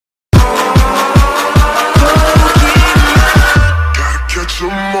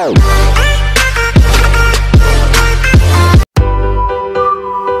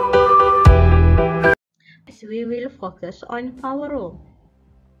focus on power rule.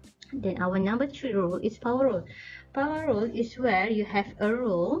 Then our number 3 rule is power rule. Power rule is where you have a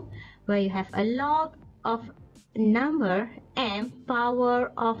rule where you have a log of number m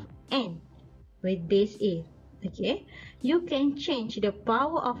power of n with base a. Okay, you can change the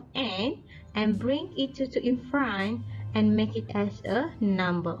power of n and bring it to in front and make it as a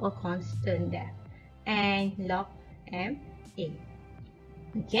number or constant there, and log m a.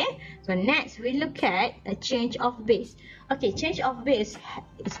 Okay, so next we look at a change of base. Okay, change of base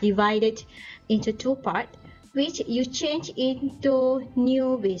is divided into two parts, which you change into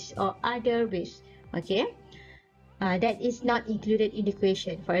new base or other base. Okay, that is not included in the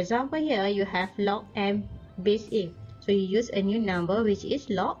equation. For example, here you have log m base a, so you use a new number which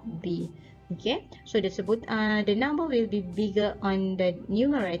is log b. Okay, so the number will be bigger on the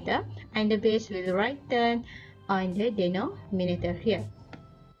numerator and the base will written on the denominator here.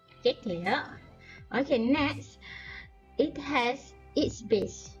 Okay, clear? Okay, next, it has its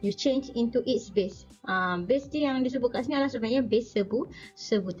base. You change into its base. Base dia yang disebut kat sini adalah sebenarnya base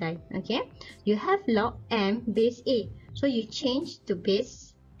sebutan. Okay, you have log m base a, so you change to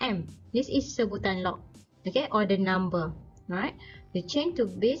base m. This is sebutan log, okay, or the number, right? You change to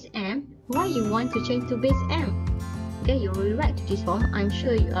base m. Why you want to change to base m? Okay, you will write to this form. I'm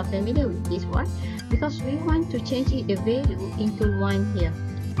sure you are familiar with this one, because we want to change the value into 1 here.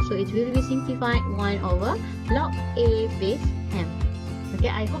 So it will be simplified 1 over log a base m.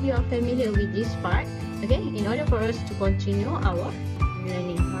 Okay, I hope you are familiar with this part. Okay, in order for us to continue our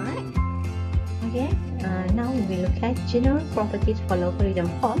learning. Alright. Okay, now we will look at general properties for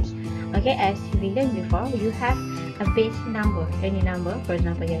logarithm forms. Okay, as we learned before, you have a base number, any number. For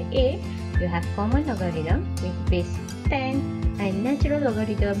example, here a, you have common logarithm with base 10 and natural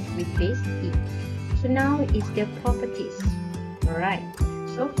logarithm with base e. So now is the properties. Alright.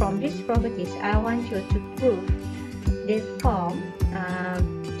 So from these properties, I want you to prove the form,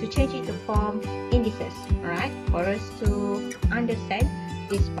 to change it to form indices, alright, for us to understand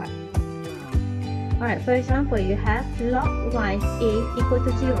this part. Alright, for example, you have log 1 a equal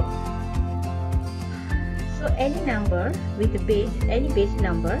to 0. So any number with the base, any base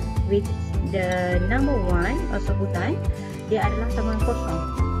number with the number 1 or sebutan, dia adalah samaran kosong.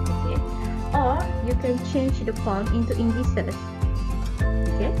 Okay, or you can change the form into indices.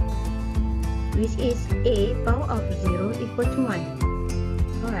 Okay, which is a power of 0 equal to 1.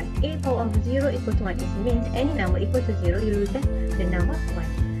 Alright, a power of 0 equal to 1, it means any number equal to 0, you will get the number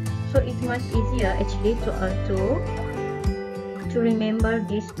 1. So it's much easier actually to remember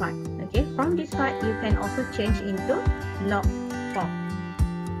this part. Okay, from this part you can also change into log form.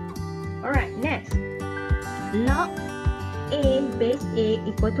 Alright, next, log a base a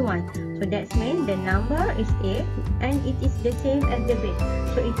equal to 1. So that means the number is a and it is the same as the base.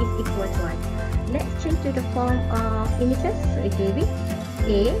 So it is equal to 1. Let's change to the form of indices. So it will be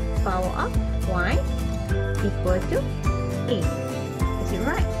a power of 1 equal to a. Is it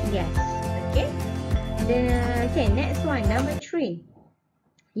right? Yes. Okay. Okay, next one, number 3.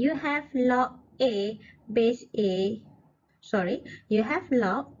 You have log a base a. Sorry, you have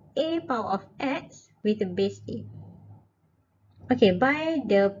log a power of x with the base a. Okay, by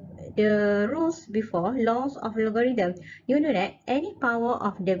the rules before, laws of logarithm, you know that any power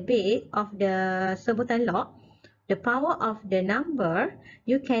of the base of the sebutan log, the power of the number,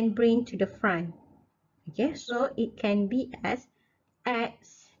 you can bring to the front. Okay, so it can be as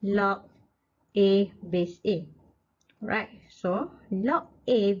x log a base a. Right, so log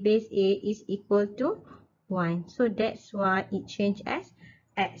a base a is equal to 1. So that's why it changed as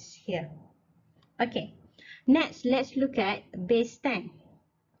x here. Okay, next let's look at base 10.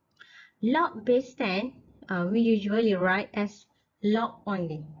 Log base 10, we usually write as log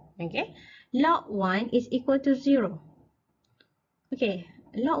only. Okay, log 1 is equal to 0. Okay,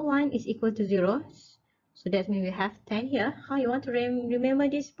 log 1 is equal to 0. So that means we have 10 here. How you want to remember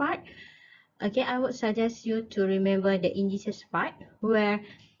this part? Okay, I would suggest you to remember the indices part, where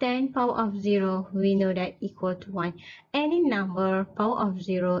 10 power of 0, we know that equal to 1. Any number power of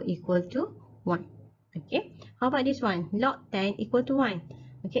 0 equal to 1. Okay, how about this one? Log 10 equal to 1.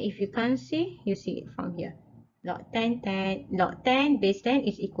 Okay, if you can't see, you see it from here. Log 10 base 10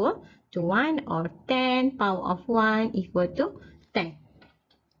 is equal to 1, or 10 power of 1 equal to 10.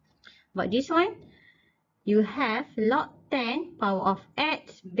 But this one, you have log 10 power of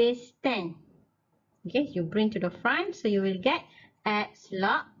x base 10. Okay, you bring to the front, so you will get x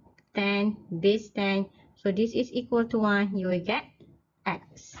log 10 base 10. So this is equal to 1, you will get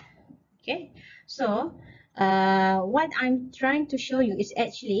x. Okay, so what I'm trying to show you is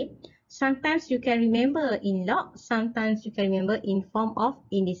actually sometimes you can remember in log, sometimes you can remember in form of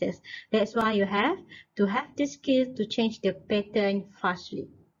indices. That's why you have to have the skill to change the pattern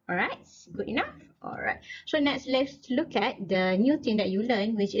fastly. Alright, good enough? Alright, so next let's look at the new thing that you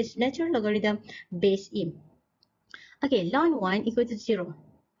learned, which is natural logarithm base E. Okay, ln 1 equal to 0.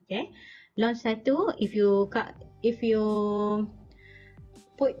 Okay, ln 1, if you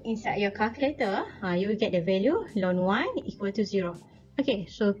put inside your calculator, you will get the value ln 1 equal to 0. Okay,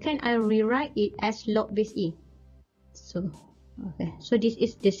 so can I rewrite it as log base E? So, okay, so this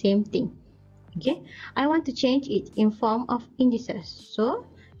is the same thing. Okay, I want to change it in form of indices. So,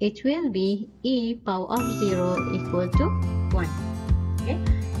 it will be e power of 0 equal to 1. Okay,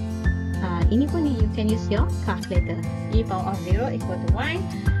 ini pun you can use your calculator. E power of 0 equal to 1.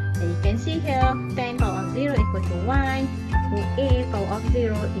 And you can see here 10 power of 0 equal to 1. A power of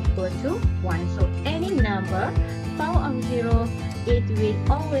 0 equal to 1. So any number power of 0, it will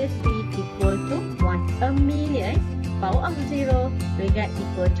always be equal to 1. A million power of 0 will get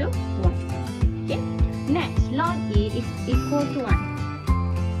equal to 1. Okay. Next, log E is equal to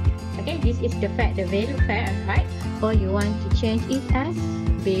 1. Okay, this is the value fact, right? Or you want to change it as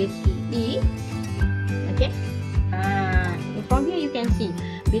base E. Okay. From here you can see,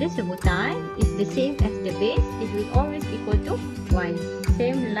 bila sebutan is the same as the base, it will always equal to 1.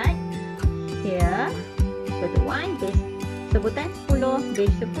 Same like here, equal to 1, base sebutan 10,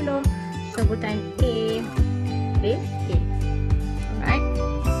 base 10, sebutan A, base A. Alright.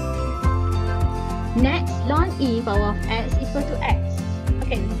 Next, ln E power of x equal to x.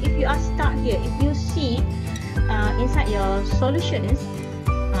 Okay, if you are stuck here, if you see inside your solutions,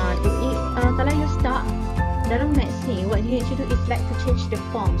 kalau you stuck dalam maths ni, what you need to do is like to change the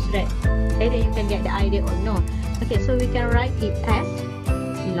form so that either you can get the idea or not. Okay, so we can write it as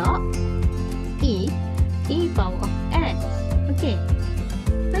log E power of x. Okay,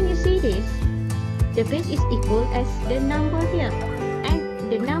 when you see this, the base is equal as the number here, and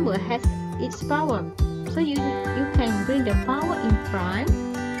the number has its power. So you can bring the power in front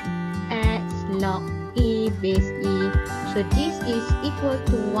as log E base E. So this is equal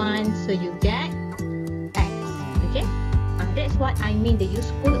to 1, so you get x. Okay, that's what I mean, the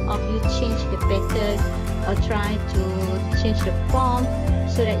useful of you change the pattern or try to change the form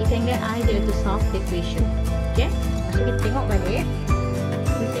so that you can get idea to solve the equation. Okay, so kita tengok balik.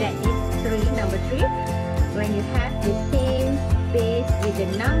 We see that is number 3. When you have the same base with the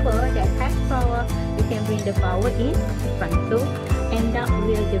number that has power, you can bring the power in front. So end up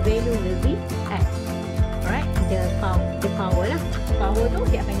the value will be x. Alright, the power lah. Power tu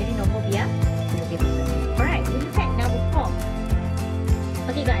dia akan jadi nombor biasa. Alright, we look at number 4.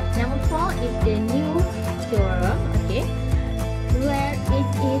 Okay guys, number 4 is the new theorem. Okay, where it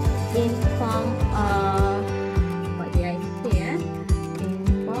is in form of, what did I say? In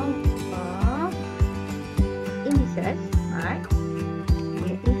form of indices. Alright,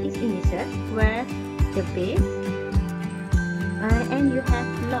 it is indices where the base and you have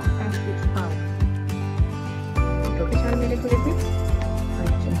log as its power. Macam mana dia tulis ni?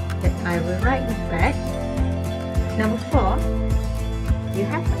 Okay, then I will write it back. Number 4, you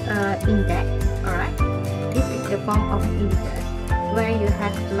have index. Alright, this is the form of indices where you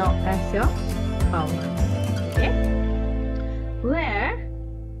have log as your power. Okay, where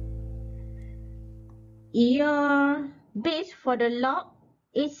your base for the log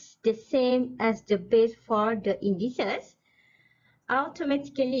is the same as the base for the indices,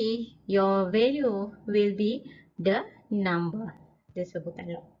 automatically your value will be the number, the sebutan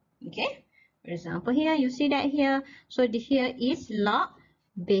log. Okay, for example here you see that here, so this here is log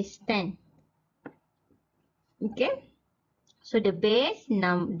base 10. Okay, so the base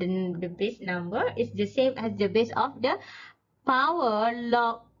number is the same as the base of the power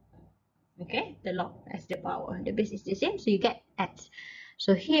log. Okay, the log as the power, the base is the same, so you get x.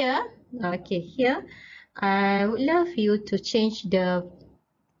 So here, okay, here I would love you to change the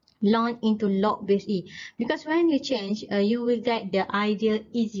ln into log base E, because when you change, you will get the idea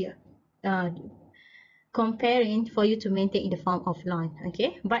easier comparing for you to maintain in the form of ln.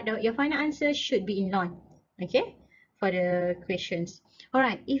 Okay, but your final answer should be in ln. Okay, for the questions.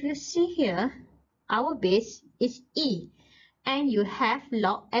 Alright, if you see here, our base is E and you have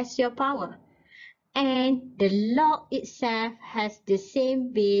log as your power, and the log itself has the same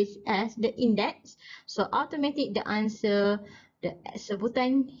base as the index, so automatic the answer, the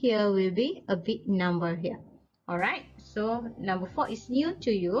sebutan here will be a big number here. Alright, so number 4 is new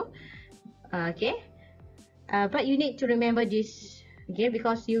to you. Okay, but you need to remember this, okay,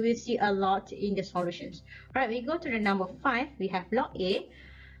 because you will see a lot in the solutions. Alright, we go to the number 5. We have log A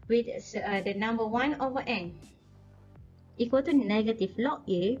with the number 1 over n equal to negative log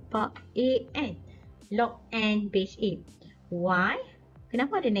A per AN. Log N base A. Why?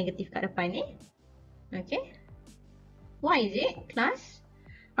 Kenapa ada negatif kat depan ni? Okay. Why is it, class?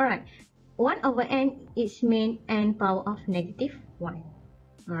 Alright. 1 over N is mean N power of negative 1.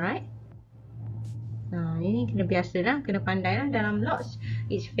 Alright. Ini kena biasa lah, kena pandai lah dalam logs.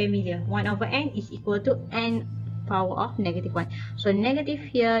 It's familiar. 1 over N is equal to N power of negative 1. So negative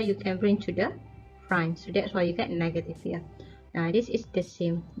here you can bring to the front. So that's why you get negative here. Now this is the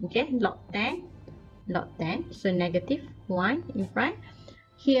same. Okay, log 10. So negative 1 in front.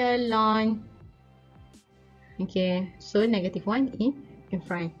 Here ln. Okay, so negative 1 in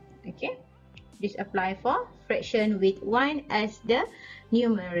front. Okay, this apply for fraction with 1 as the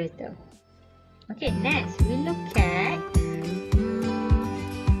numerator. Okay, next we look at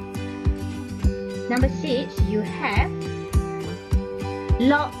number 6. You have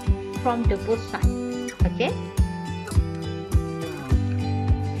log from the both sides. Okay,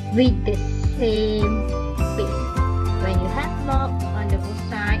 with the same base. When you have log on the both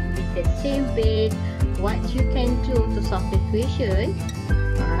sides with the same base, what you can do to solve the equation,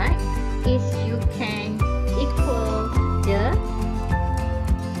 alright, is you can equal the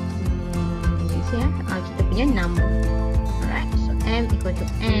kita punya number. Alright, so M equal to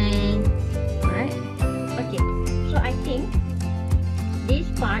N. Alright, okay. So I think this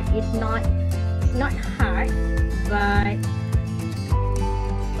part is not hard, but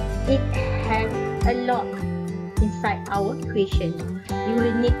it has a lot inside our equation. You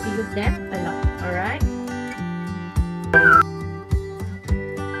will need to use them a lot. Alright.